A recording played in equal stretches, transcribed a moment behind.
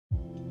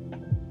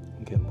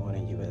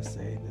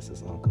USA. This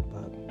is Uncle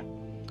Buck.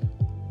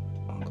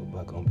 Uncle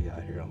Buck gonna be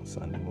out here on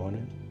Sunday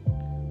morning.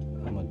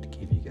 I'm gonna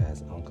give you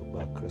guys Uncle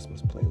Buck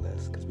Christmas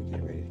playlist because we're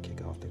getting ready to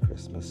kick off the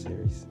Christmas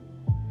series.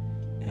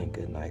 And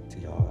good night to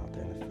y'all out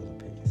there in the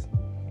Philippines.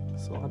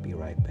 So I'll be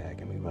right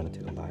back and we run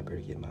into the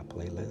library to get my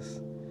playlist.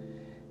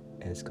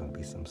 And it's gonna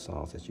be some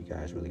songs that you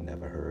guys really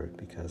never heard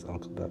because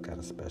Uncle Buck got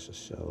a special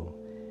show.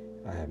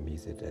 I have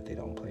music that they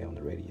don't play on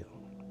the radio.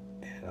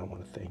 And I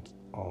want to thank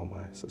all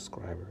my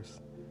subscribers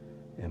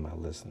and my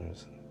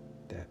listeners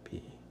that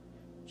be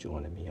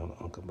joining me on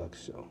the Uncle Buck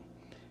Show.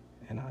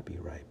 And I'll be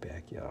right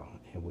back, y'all.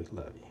 And we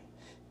love you.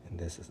 And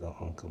this is the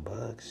Uncle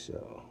Buck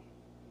Show.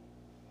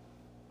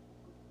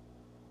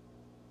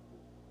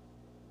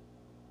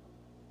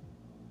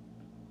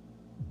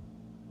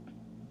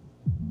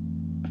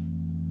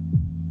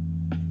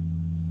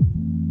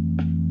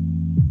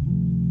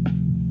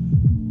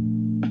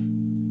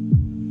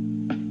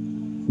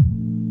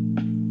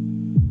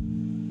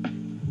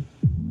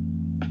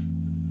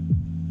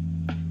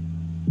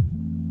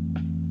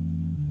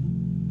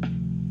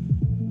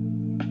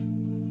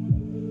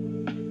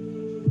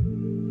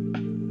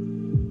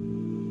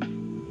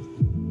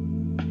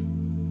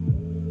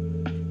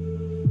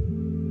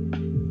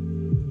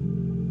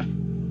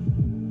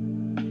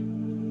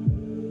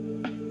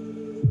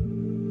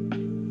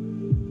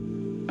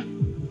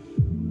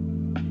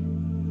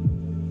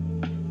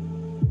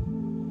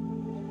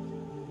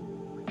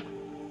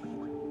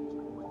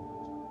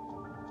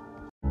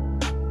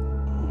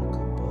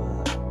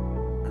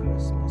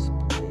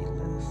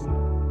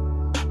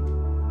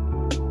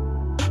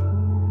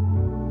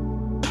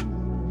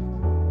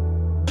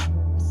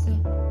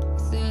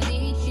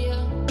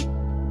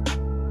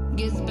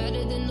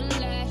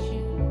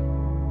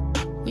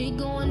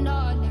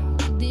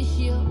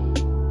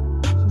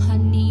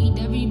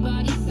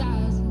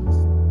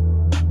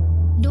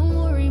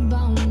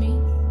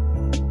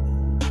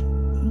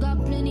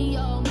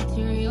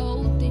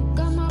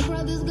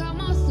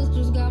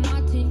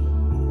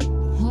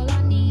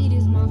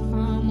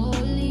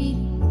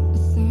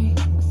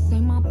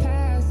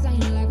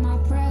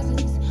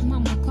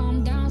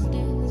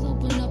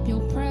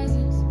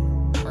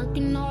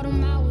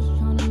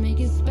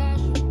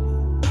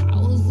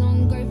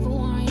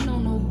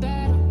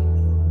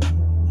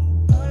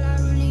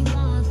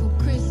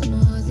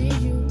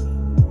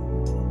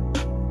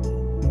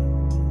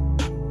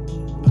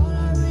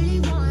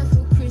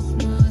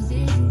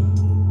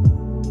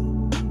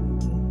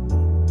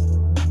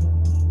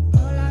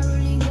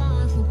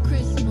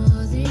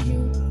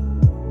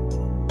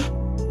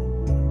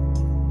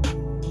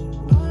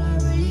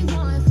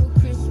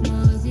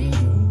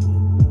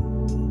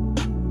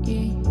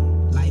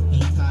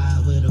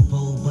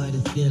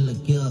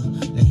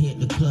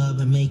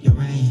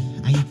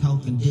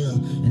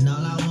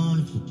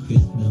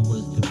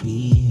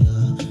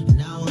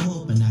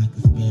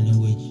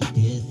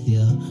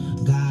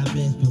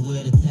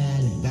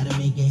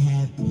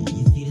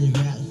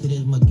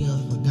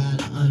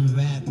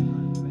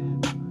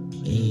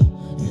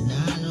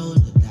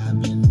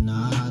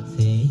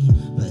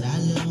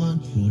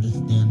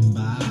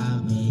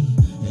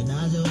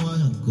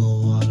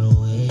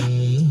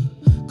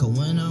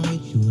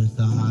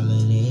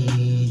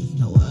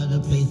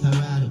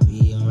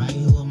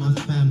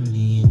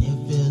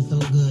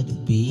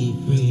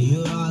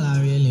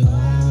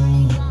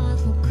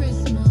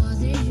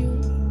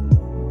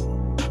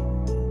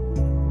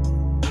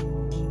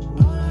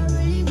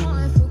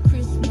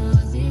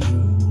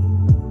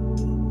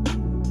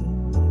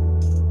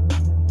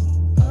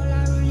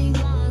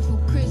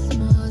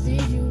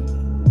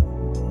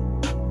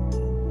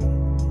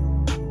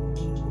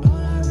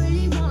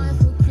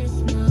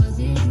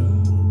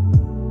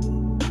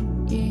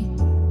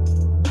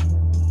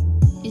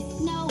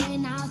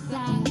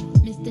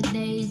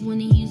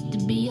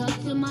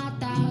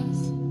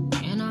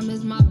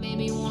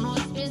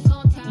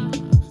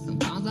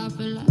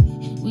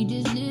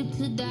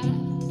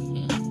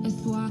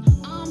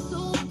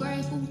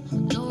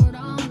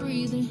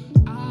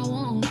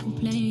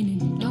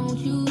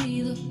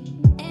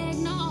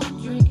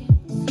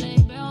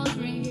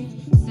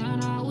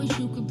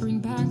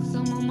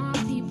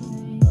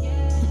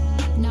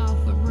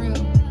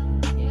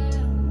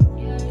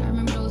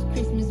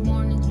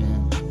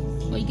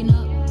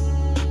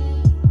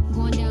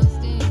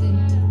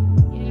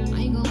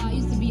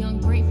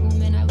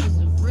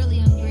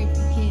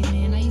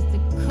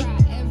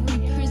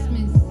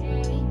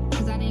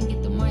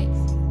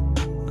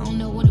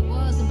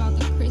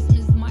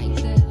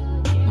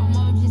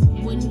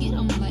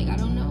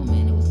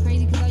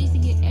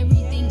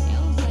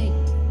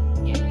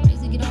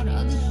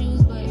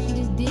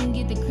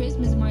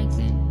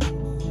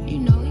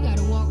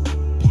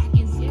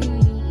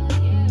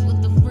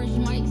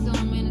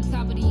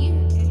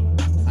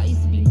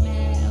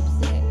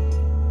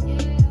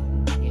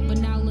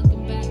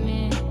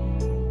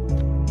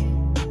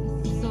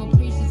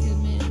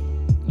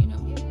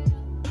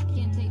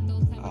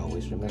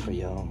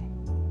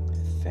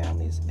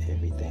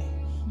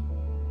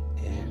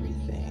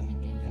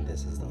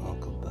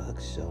 Uncle Buck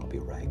Show. I'll be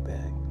right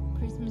back.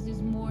 Christmas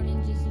is more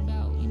than just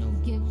about,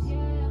 gifts.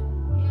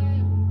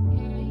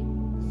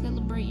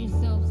 Celebrate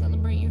yourself,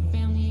 celebrate your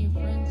family and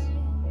your friends,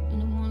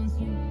 and the ones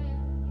who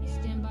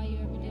stand by you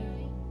every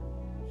day.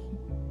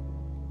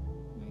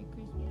 Merry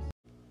Christmas.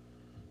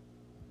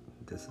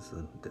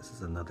 This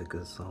is another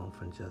good song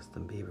from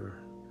Justin Bieber.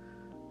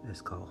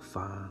 It's called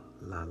Fa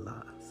La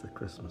La. It's a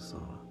Christmas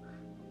song,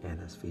 and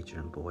it's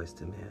featuring Boyz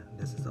II Men.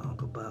 This is the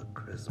Uncle Buck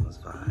Christmas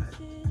vibe.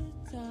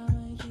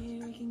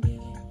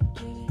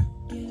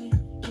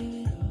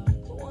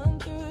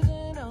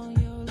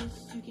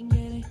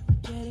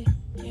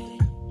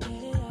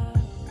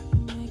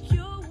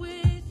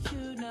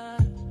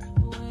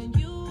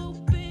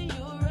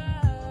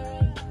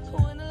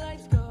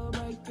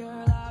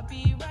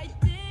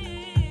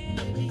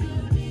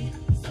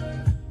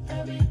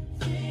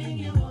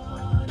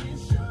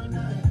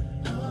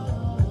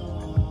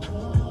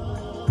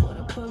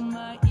 Put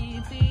my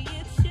ear to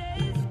your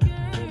chest,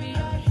 girl. Baby,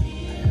 I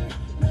hear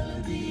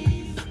melody.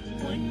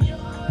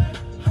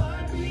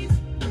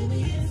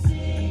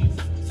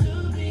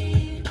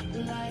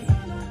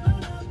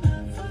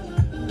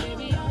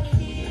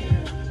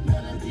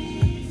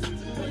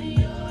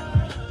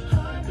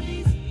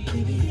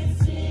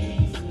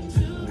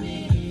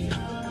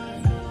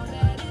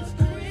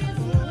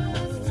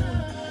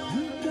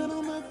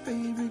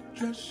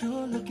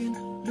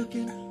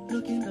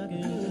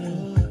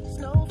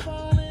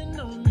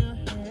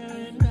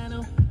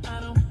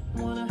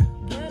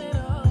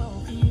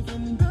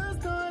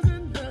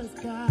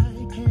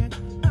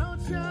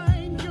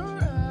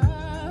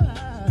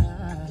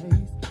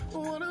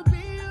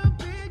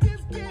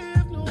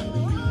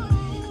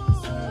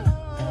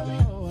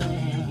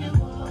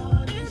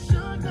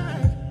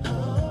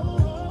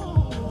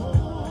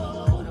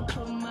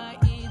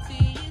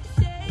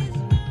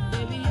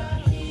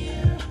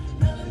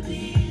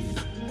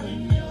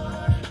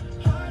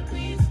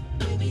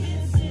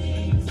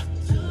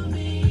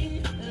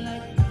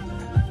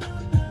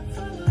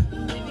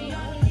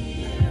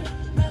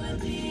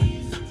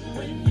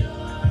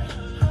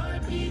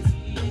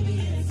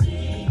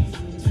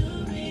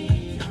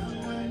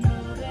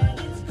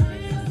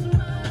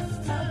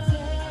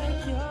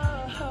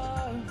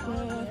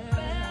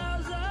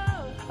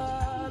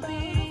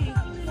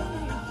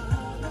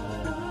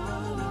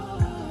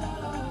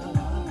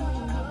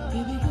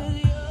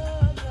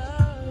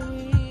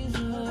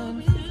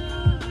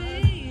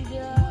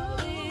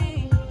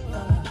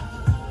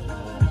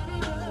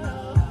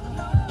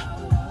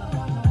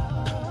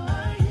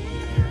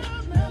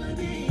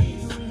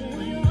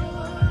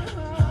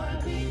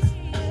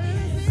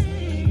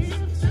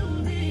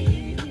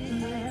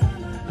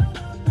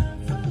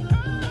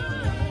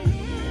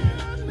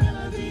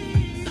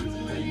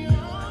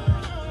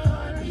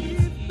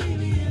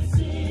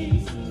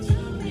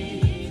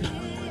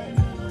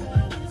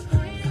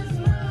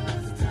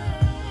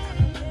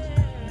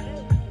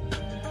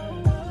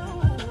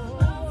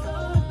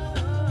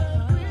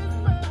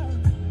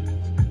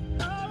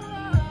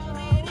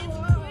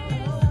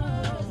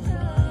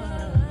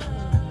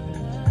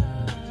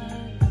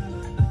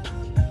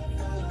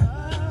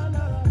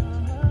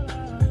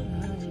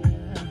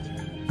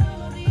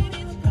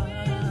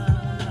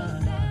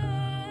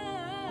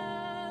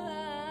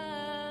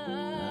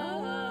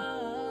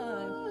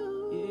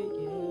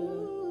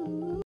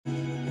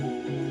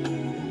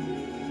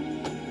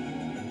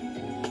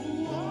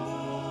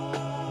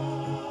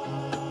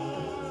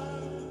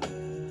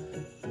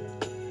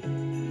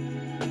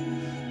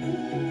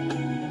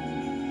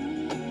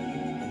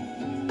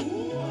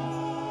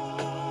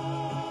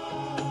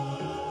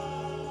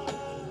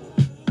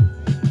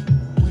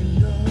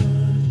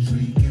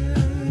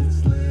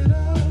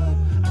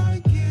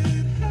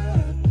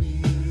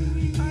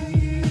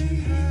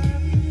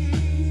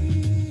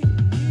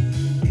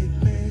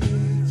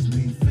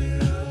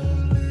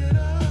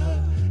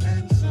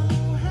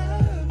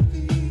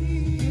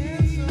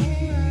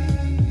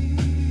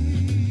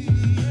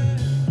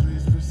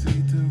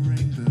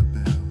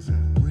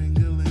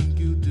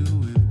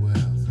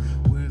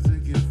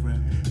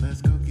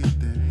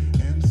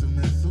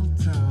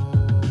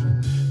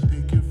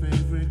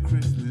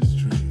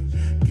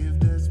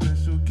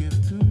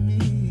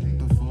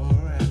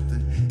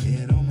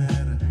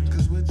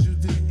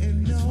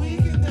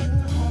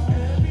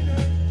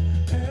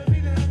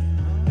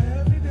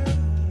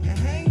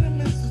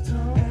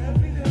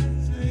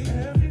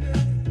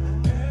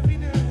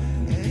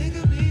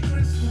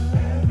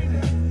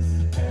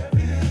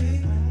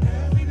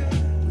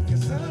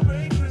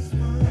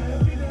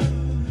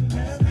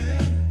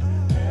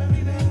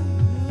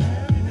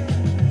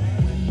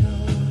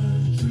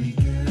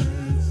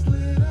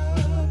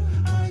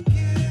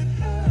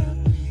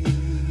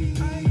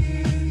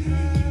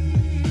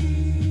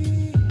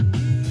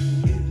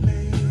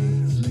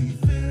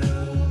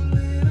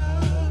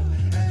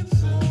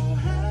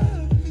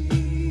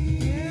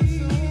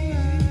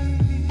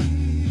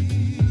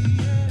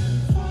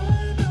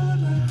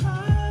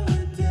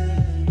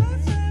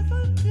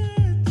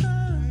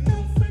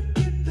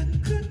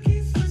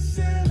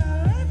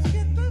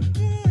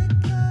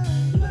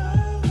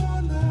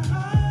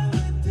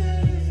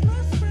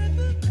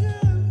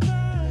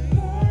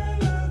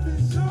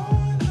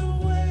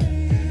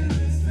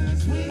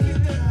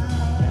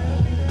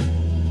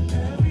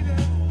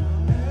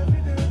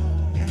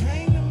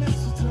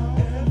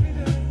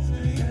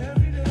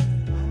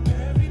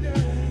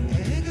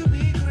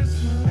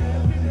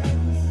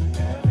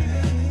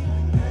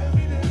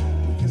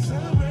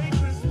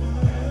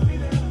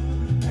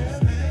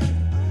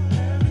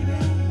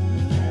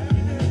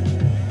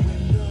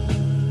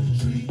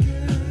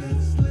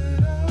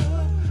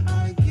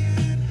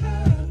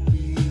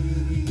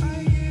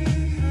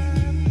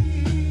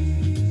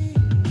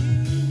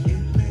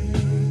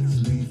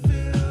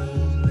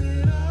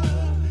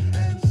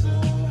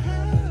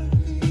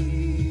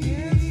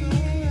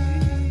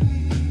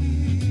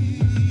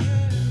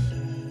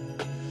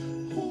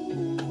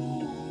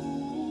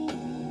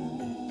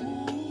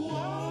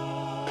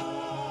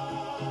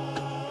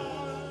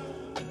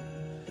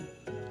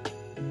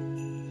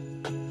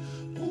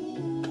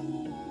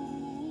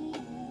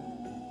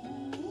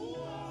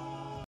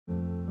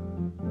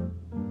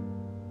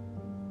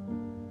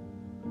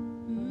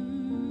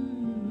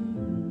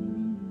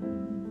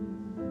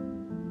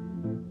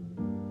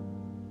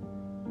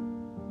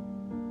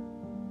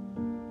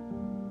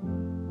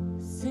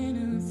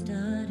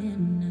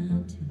 starting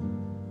not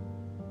to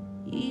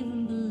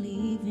even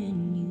believe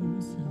in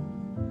you.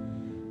 So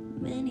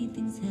many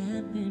things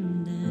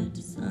happen that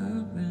just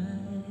aren't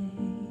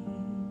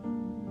right.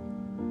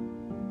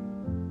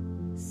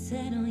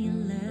 Sat on your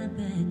lap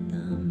at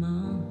the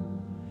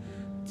mall,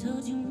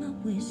 told you my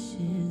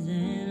wishes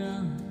and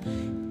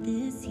all.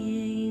 This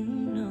year you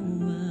know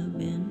I've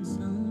been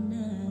so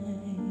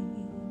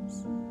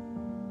nice.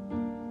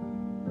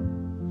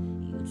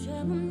 You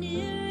travel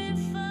near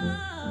and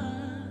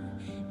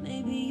far.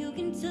 Maybe you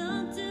can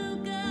talk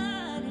to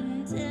God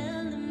and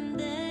tell him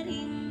that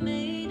he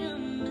made a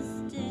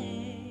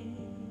mistake.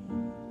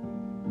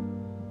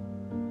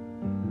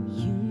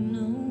 You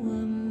know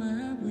what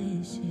my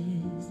wish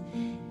is.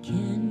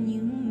 Can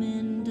you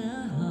mend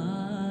a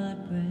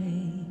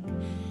heartbreak?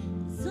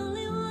 There's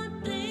only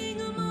one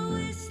thing on my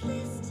wish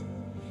list.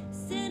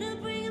 Santa,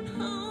 bring him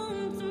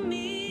home to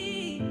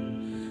me.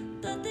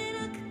 Thought that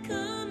I could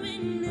come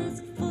and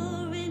ask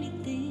for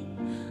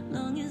anything,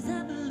 long as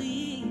I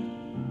believe.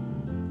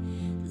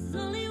 There's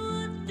only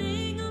one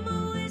thing on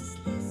my wish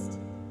list.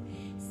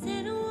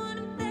 Santa, want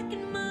him back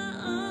in my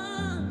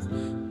arms.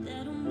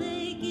 That'll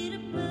make it a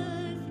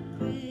perfect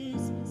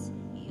Christmas.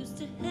 Used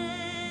to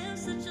have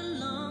such a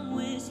long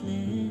wish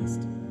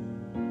list.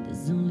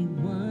 There's only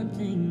one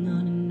thing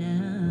on it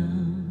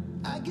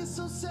now. I get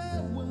so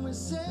sad when we're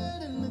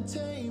setting the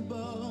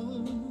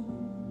table.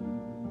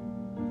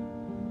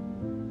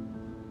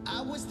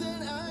 I wish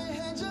that I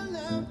had your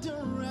laughter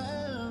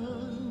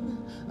around.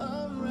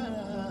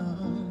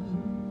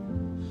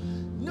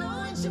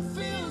 Knowing you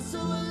feel so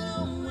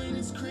alone when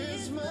it's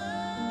Christmas.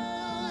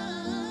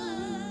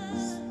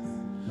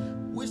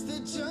 Wish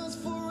that just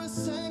for a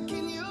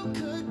second you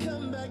could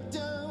come back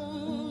down.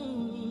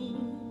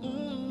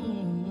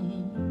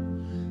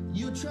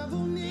 You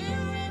travel near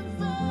and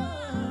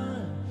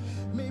far.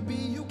 Maybe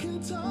you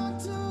can talk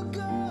to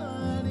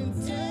God and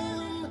tell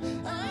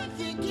him I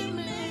think you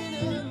made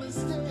a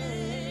mistake.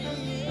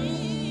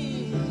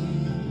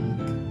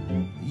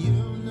 You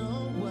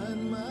know what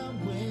my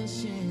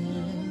wish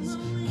is.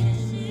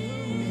 Can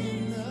you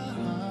mend the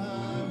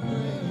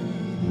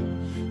heartbreak?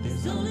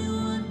 There's only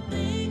one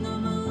thing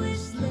on my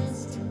wish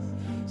list.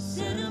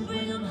 Santa,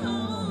 bring him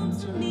home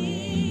to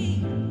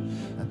me.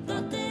 I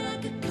thought that I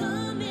could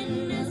come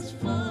and ask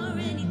for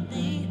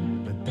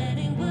anything, but that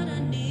ain't what I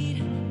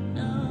need.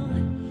 No,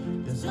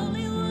 there's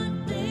only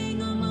one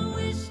thing on my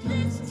wish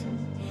list.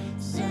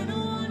 Santa,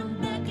 want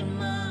him back in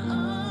my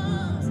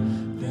arms.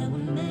 That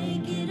would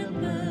make it a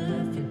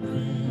perfect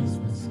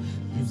Christmas.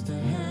 Used to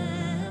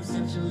have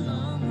such a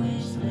long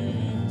wish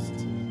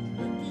list,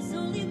 but there's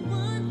only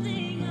one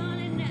thing on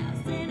it now.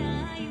 Santa,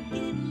 how you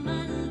getting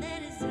my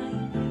letters? How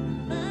you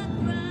getting my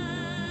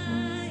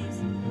cries?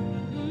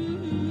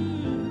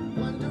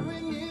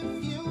 Wondering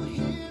if you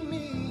hear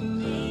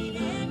me.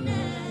 Late at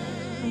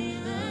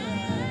night,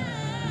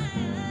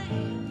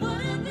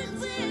 what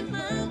happens when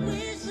my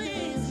wish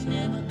list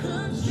never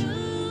comes true?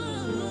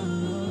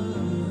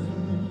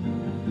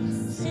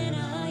 Santa,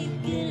 how you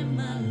getting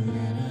my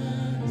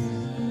letters?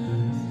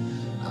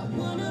 I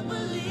wanna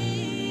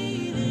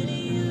believe in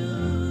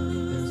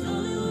you. There's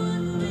only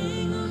one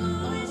thing on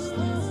my wish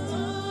list.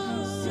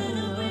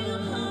 Santa, bring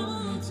him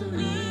home to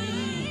me.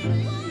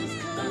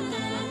 Thought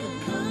that I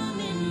could come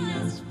and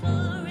ask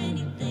for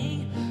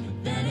anything,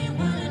 but that ain't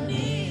what I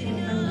need.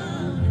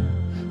 No,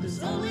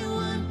 there's only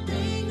one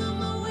thing on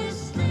my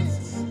wish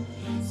list.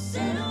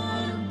 Santa,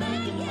 want him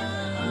back in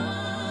my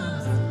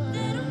arms.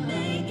 That'll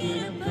make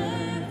it a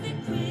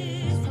perfect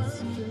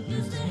Christmas.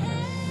 Used to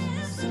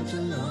have such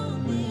a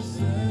long wish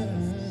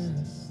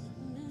list.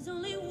 There's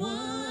only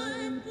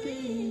one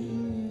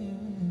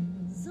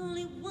thing. There's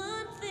only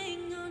one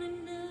thing on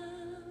it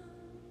now.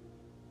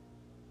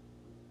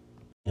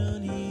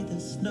 Don't need the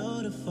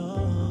snow to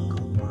fall.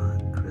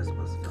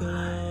 Christmas Girl, I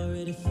vibe.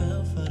 already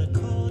fell for the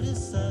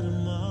coldest of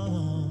them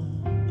all.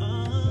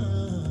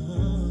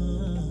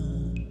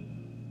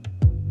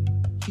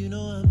 You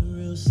know I'm a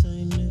real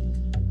Saint Nick.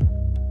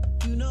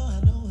 You know I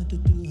know what to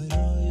do with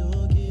all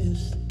your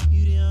gifts.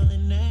 You the only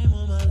name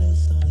on my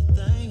list. Only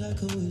thing I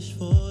could wish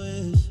for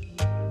is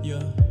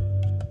your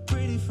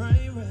pretty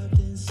frame wrapped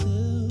in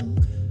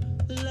silk.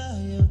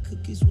 Love your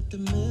cookies with the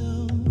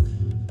milk.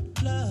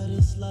 Love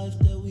this life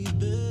that we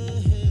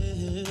build.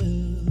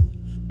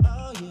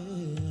 Oh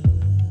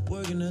yeah.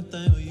 Working that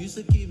thing we used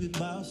to keep it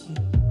bossy.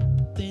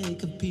 Think they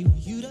compete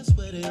with you, that's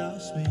where they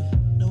lost me.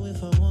 Know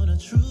if I want a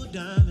true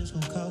dime, it's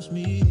gonna cost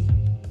me.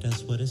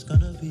 That's what it's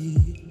gonna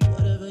be.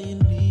 Whatever you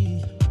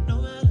need.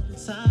 No matter the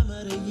time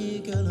of the year,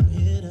 girl, I'm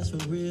here, that's for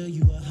real.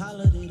 You a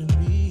holiday to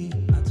me.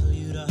 I told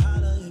you to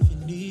holler if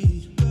you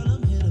need. Girl,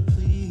 I'm here to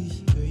please.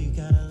 Girl, you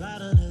got a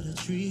lot under the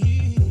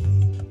tree.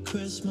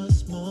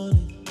 Christmas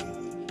morning.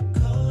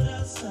 Cold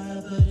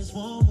outside, but it's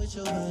warm with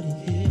your body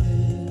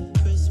here.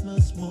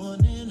 Christmas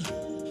morning.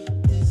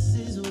 This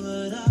is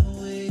what I've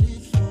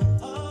waited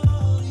for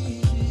all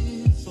these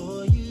years.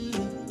 For you to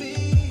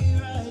be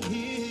right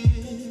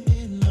here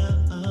in my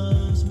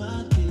arms,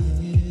 my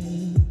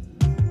dear.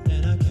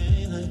 And I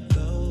can't let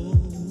go,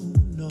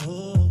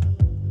 no.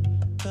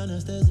 Gonna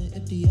downstairs and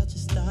empty out your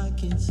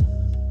stockings.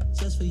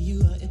 Just for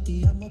you, I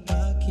empty out my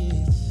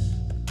pockets.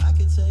 I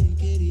can tell you,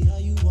 giddy, how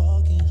you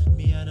walking.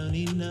 Me, I don't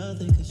need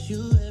nothing, cause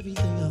you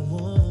everything I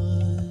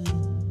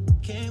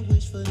want. Can't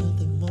wish for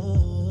nothing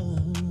more.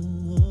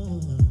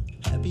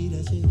 Happy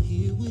that you're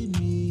here with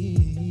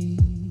me,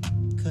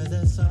 cause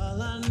that's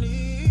all I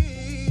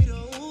need.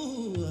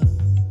 Oh,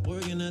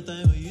 working that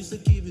thing, we used to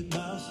keep it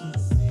bossy.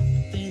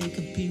 Think it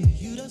compete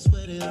with you, that's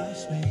what it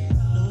lost me.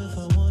 Know if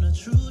I want a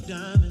true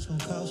dime, it's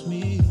gonna cost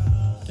me.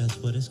 That's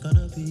what it's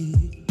gonna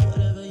be.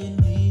 Whatever you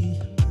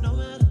need, no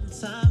matter the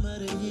time of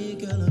the year,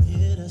 girl, I'm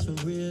here, that's for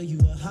real. You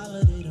a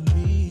holiday to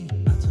me.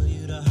 I told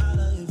you to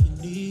holler if you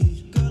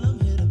need. Girl, I'm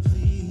here to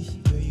please.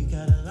 Girl, you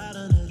got a lot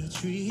under the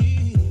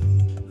tree.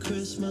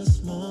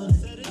 Christmas morning,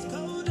 said it's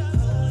cold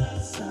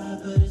outside,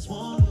 but it's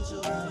warm with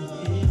your body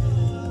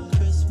here.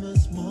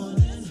 Christmas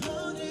morning,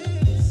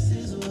 this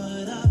is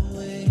what I've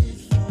waited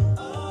for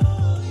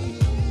all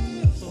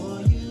year.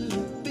 For you to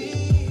be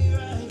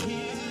right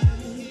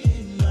here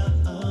in my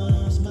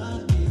arms,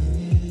 my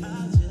dear. I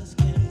just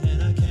can't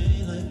and I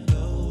can't let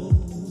go.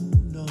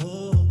 No,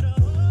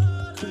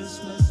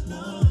 Christmas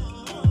morning,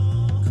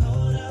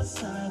 cold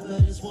outside,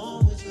 but it's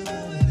warm with your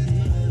body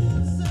here.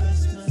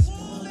 Christmas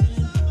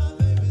morning,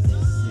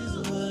 this is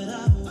what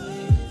I've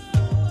waited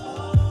for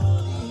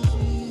all these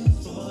years.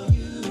 For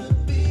you to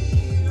be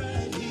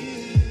right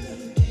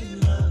here in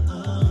my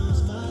arms,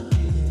 my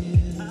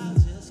dear. I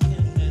just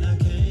can't and I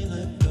can't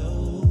let go.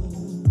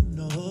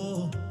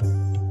 No,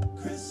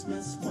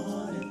 Christmas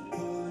morning,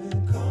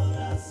 cold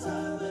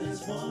outside, but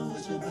it's warm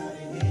with your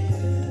body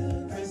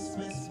here.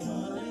 Christmas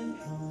morning,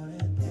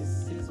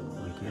 this is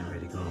what We're getting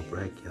ready to go on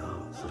break,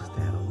 y'all, so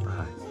stand on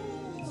by.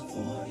 it's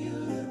for you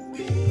to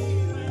be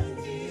right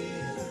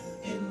here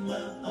in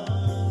my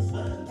arms,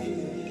 my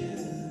dear.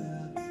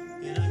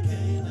 And I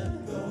can't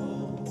let go.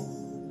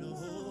 No.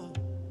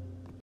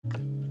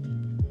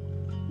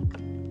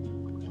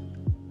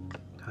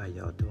 How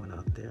y'all doing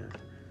out there?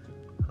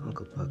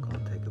 Uncle Buck gonna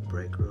take a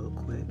break real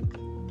quick,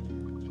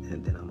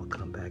 and then I'm gonna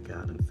come back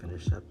out and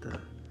finish up the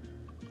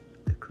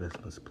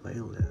Christmas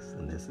playlist.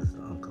 And this is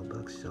the Uncle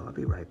Buck Show. I'll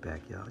be right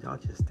back, y'all. Y'all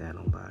just stand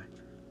on by.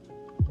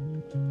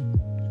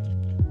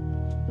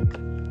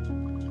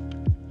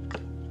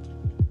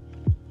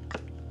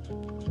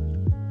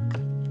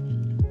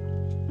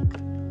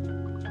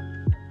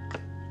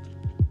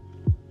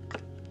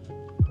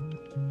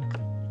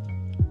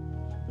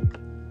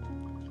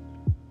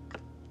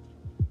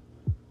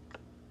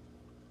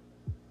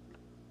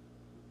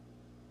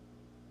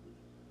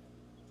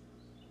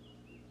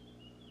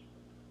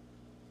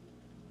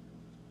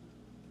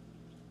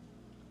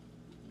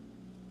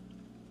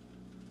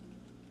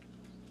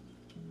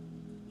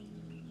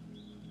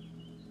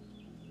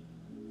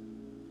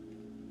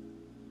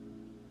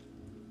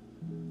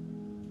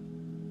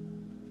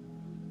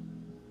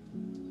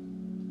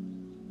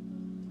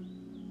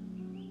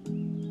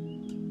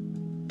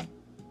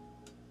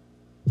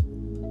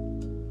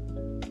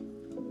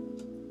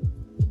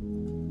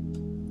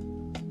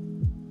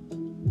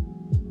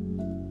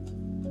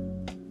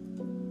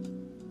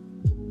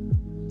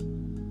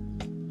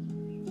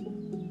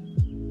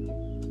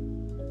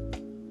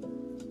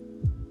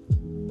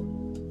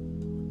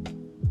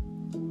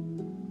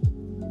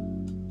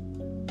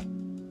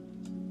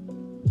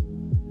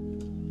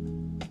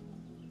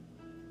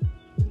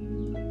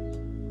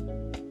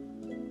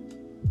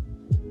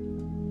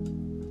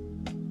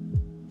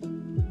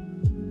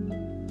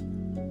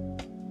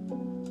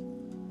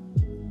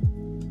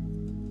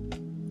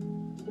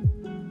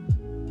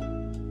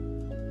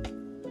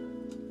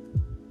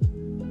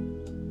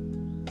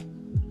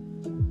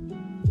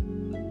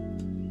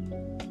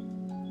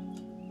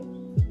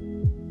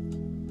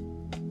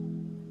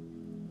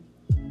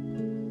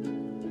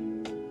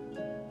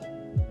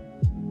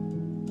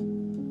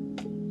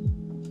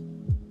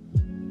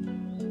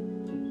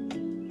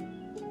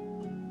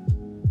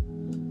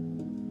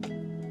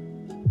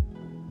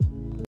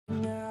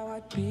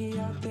 Be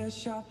out there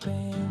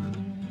shopping.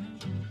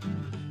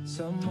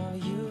 Some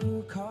of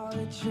you call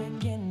it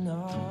tricking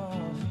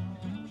off.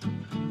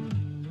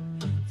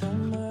 The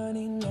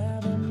money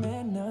never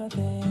meant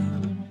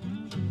nothing.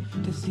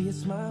 To see a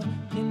smile,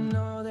 you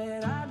know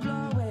that I'd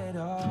blow it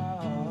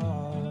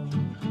off.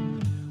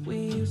 We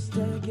used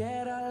to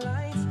get our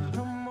lights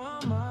from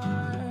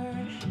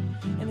Walmart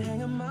and hang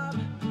them up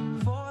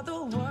for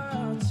the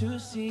world to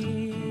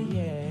see,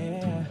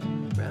 yeah.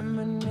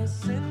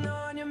 Reminiscing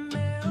on your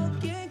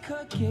milk and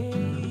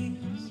cookies.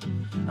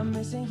 I'm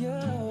missing you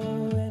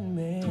and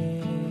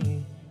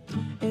me.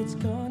 It's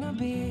gonna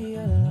be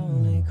a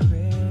lonely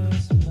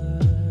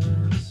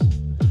Christmas,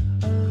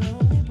 a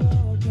lonely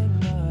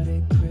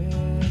broken-hearted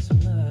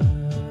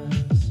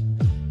Christmas.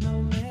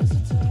 No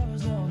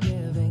mistletoes, no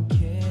giving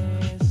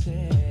kisses.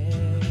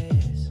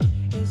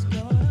 It's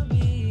gonna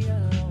be a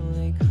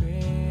lonely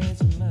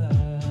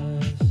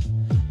Christmas,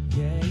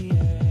 yeah,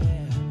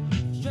 yeah.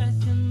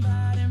 Stressing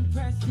about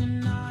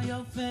impressing all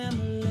your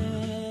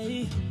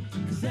family,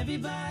 'cause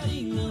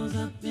everybody knows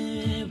I've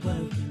been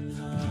working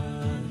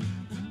hard.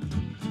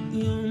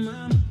 Your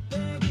mama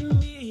begging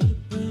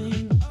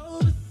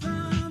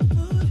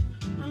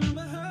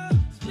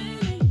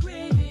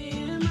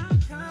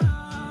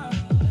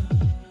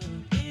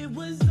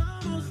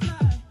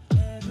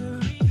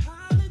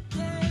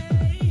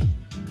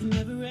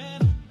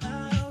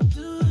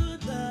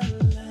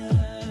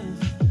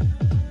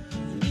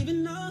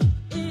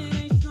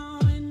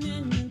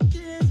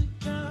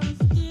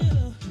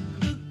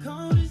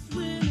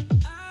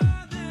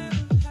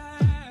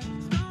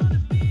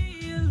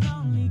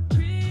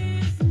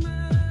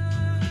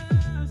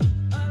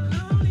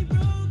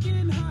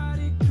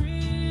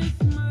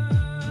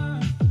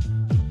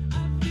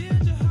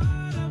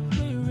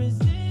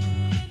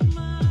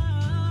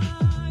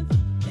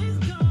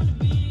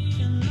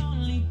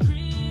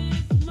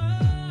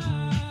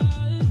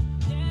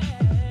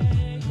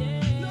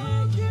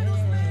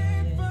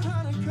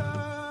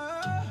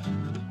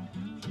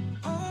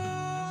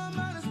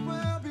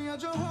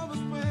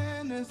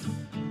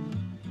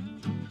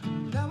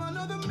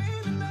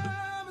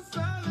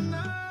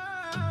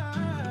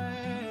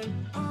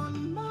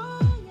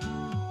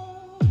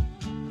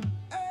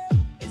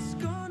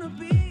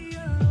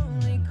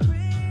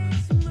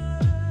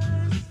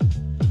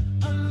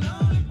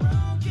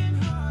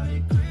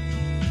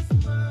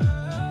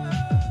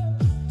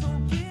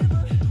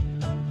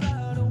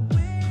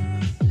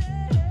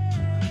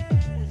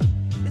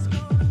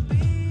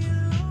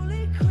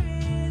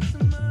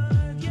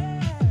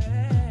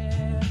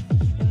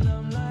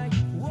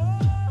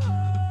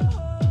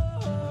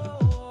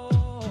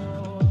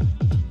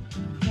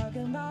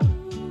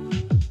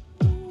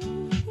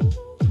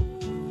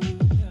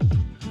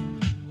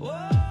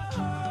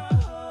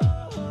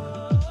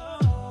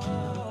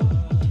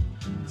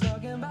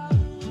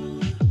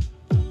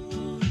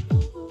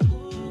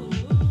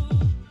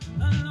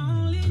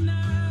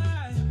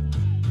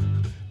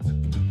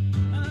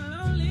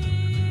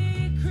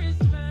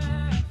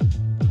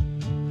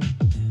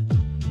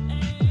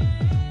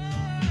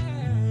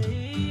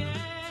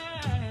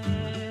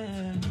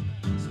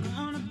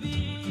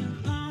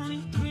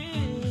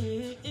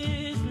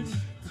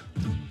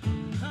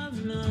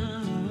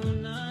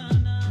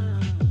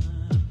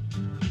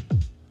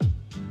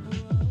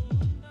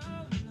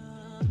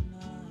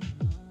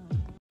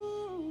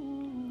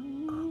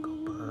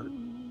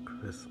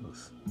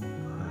Christmas. Bye.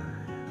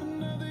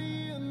 Another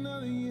year, and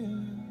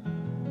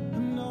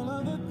all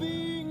of the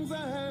things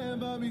I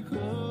have are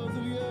because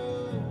of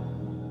you.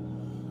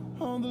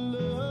 All the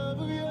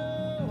love of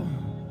you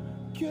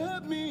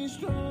kept me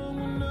strong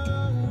when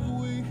I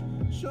was weak.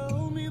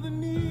 Showed me the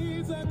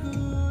needs I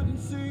couldn't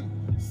see.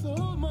 So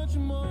much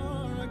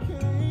more I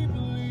can't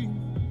believe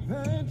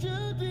that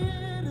you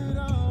did it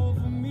all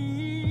for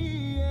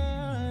me.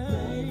 Yeah.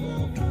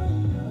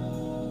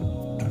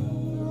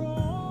 For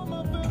all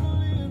my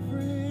family and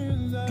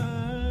friends,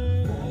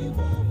 I'm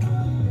thankful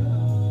for you.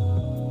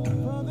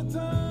 For the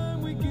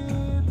time we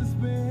get to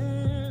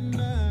spend,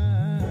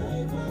 I'm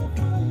thankful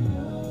for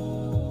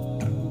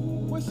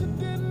you. Wish it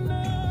didn't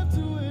have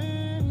to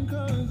end,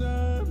 'cause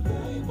I'm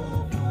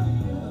thankful for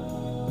you.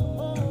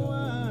 Oh,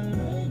 I'm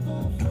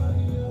thankful for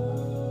you.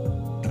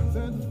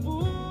 Said the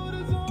food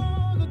is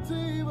on the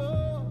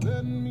table,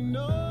 letting me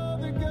know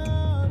that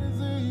God is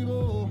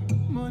able.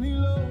 Money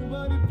low,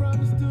 but he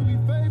promised to be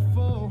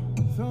faithful.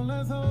 So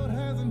let's hold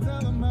hands and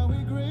tell him how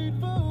we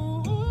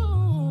grateful.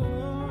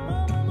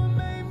 My mama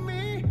made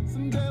me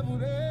some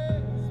deviled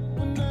eggs,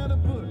 banana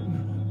pudding,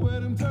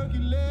 with them turkey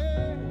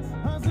legs.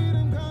 I see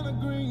them collard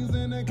greens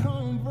and that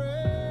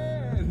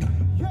cornbread.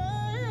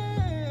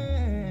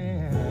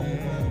 Yeah.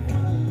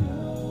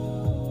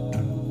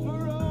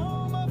 For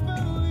all my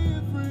family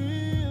and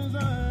friends,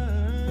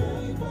 I'm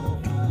thankful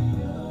for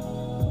you.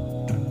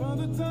 For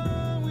the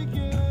time we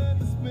get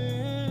to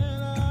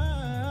spend,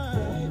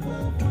 I'm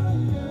thankful for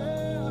you.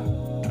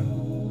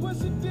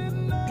 Wish it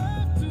didn't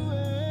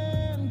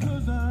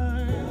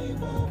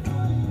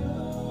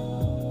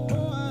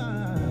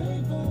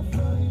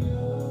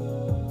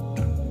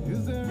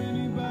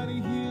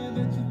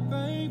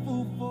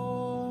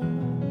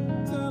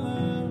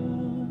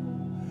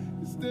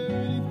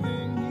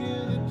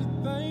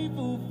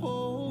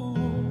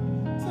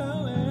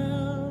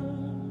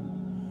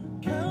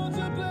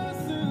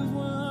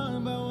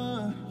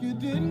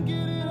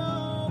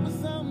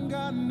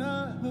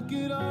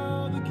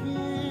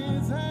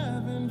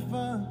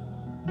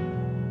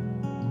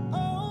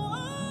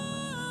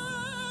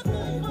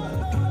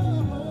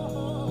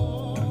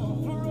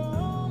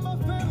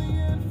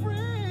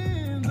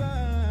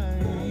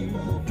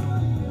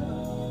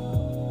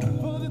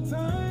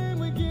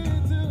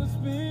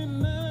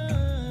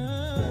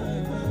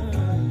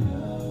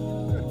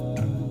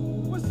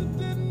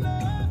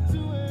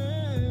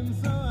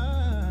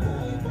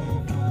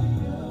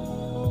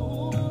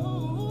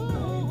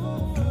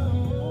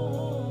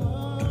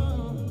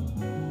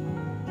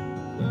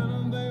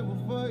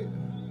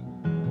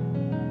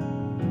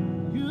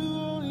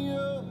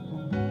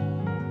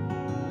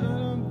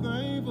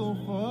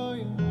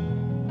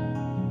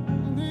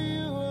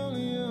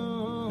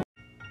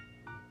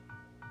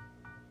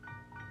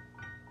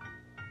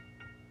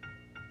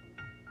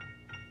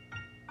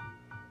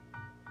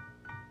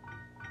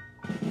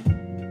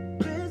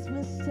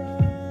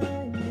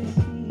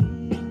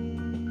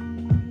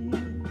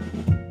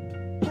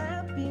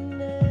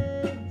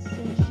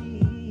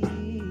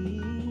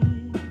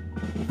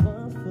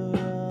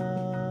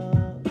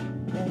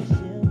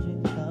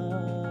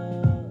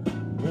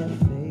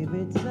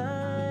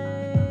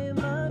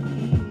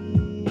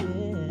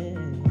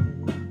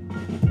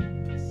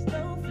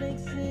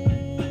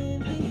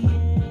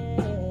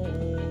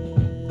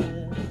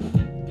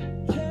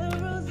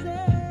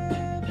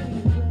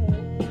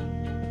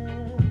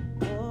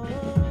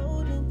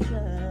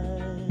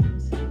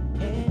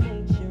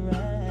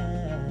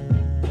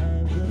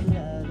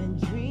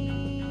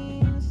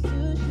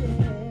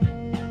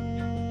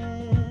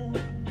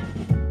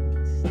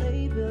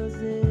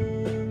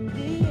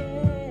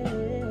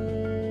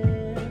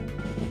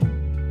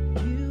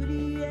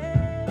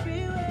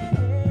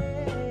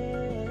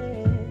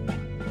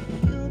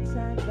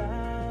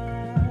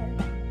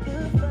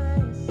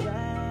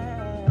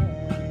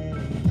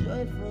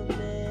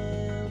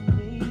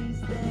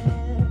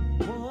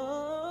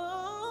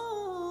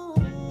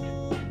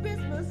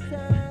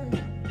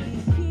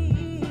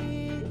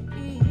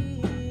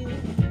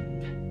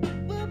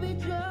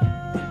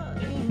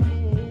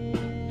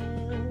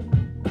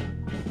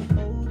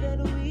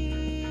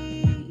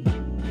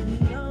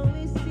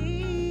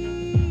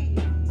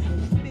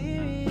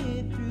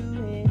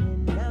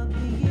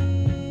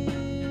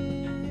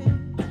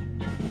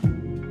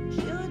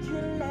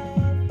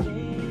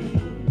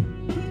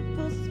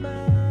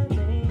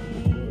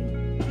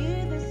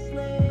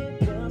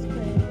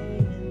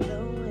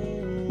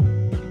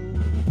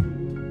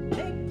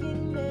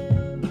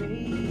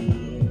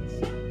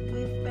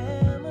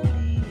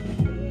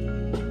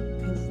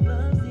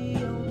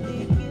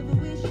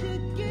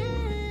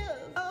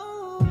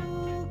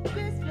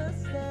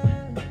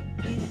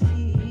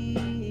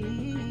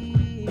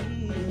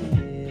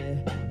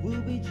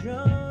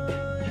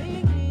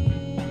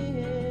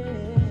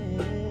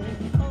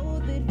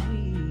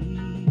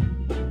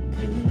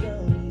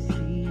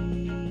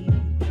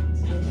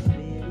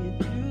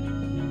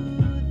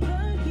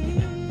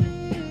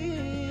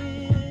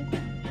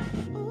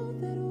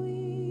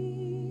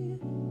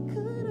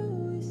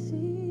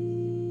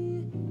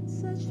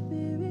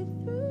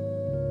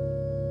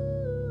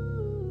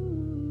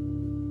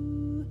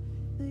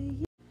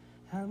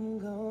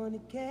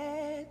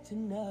get to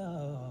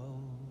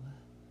know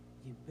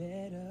you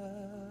better.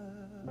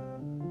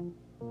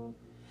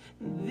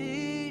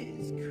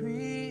 This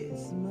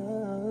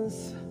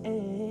Christmas,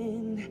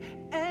 and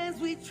as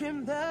we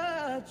trim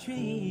the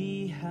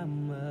tree, how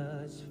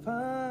much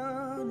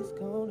fun it's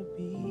gonna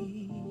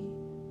be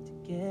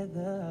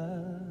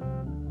together.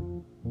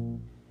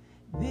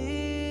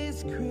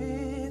 This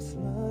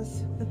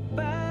Christmas, the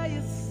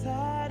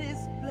fireside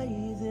is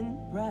blazing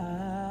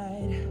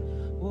bright.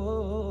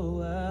 Whoa,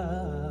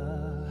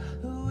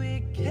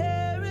 we're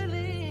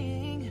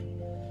caroling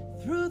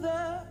through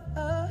the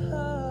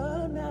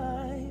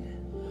night.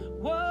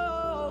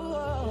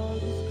 Whoa,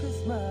 this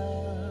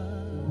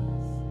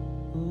Christmas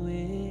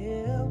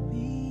will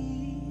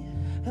be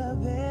a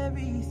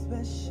very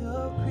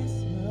special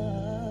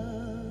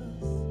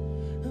Christmas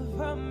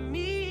for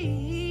me.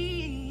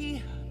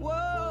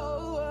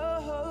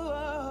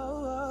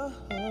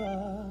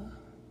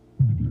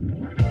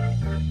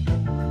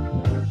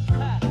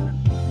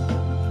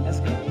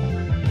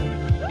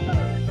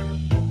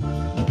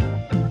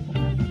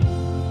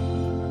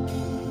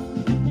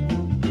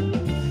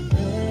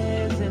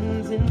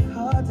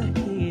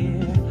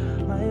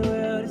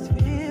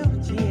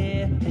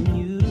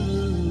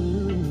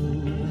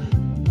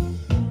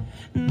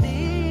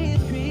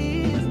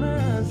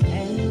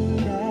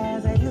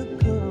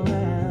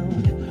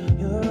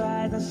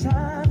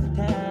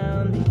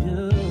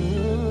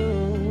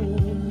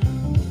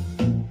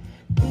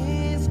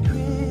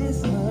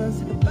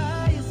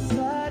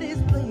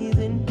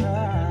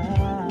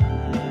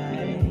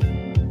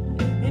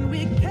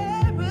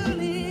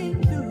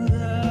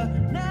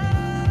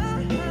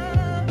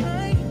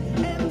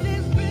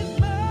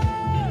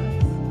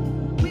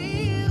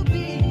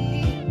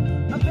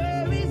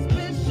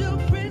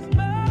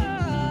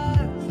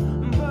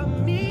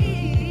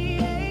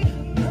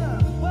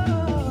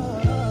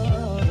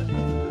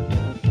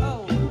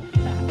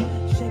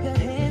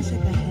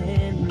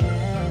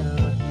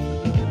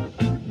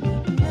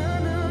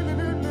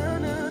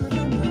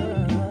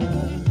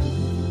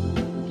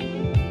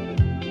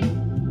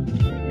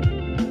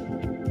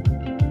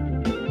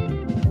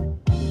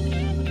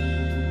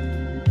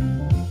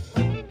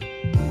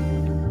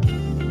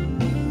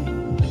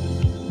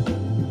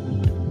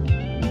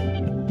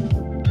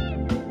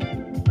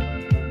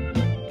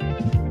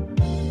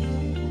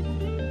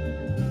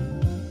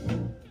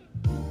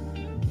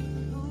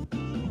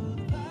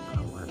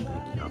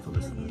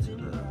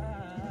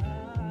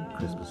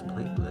 Christmas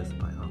playlist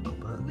by Uncle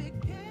Buck.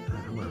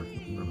 I want to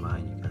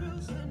remind you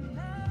guys,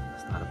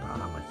 it's not about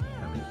how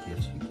many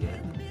gifts you get,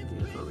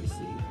 give or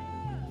receive.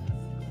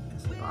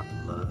 It's about the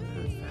love of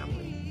your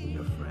family and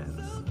your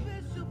friends.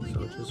 So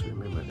just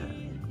remember that.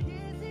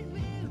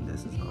 And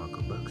this is the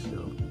Uncle Buck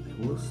Show.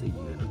 And we'll see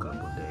you in a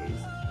couple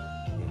days.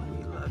 And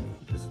we love you.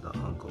 This is the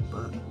Uncle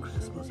Buck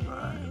Christmas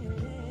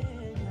vibe.